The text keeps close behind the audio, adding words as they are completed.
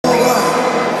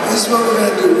This is what we're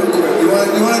gonna do real quick. You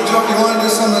wanna do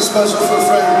something special for a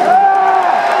friend?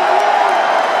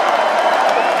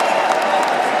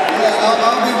 Yeah,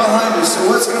 I'll be behind you.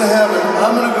 So what's gonna happen?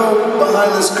 I'm gonna go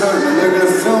behind this curtain and they're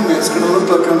gonna film me. It's gonna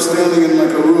look like I'm standing in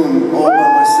like a room all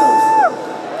by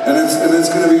myself. And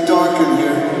it's gonna be dark in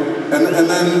here. And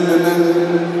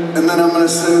then I'm gonna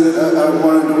say that I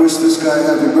wanted to wish this guy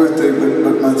happy birthday,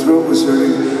 but my throat was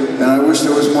hurting, and I wish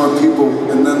there was more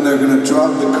people. And then they're gonna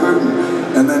drop the curtain,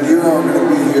 and then you're all gonna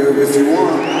be here if you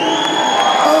want.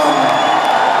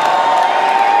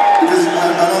 Because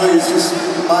I don't think he's just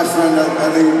my friend.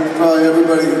 I think probably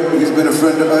everybody. He's been a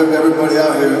friend of everybody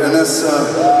out here, and that's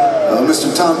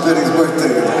Mr. Tom Petty's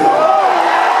birthday.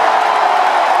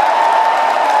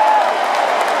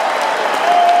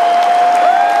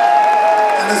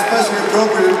 Especially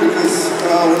appropriate because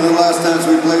one of the last times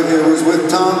we played here was with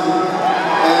Tom.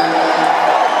 And,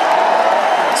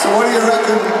 so what do you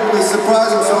reckon? It's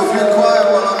surprising. So if you're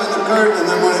quiet while I'm in the curtain, and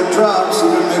then when it drops,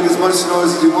 you can make as much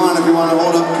noise as you want. If you want to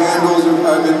hold up candles or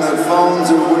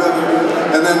phones or whatever,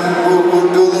 and then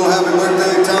we'll do a little happy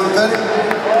birthday, Tom Petty.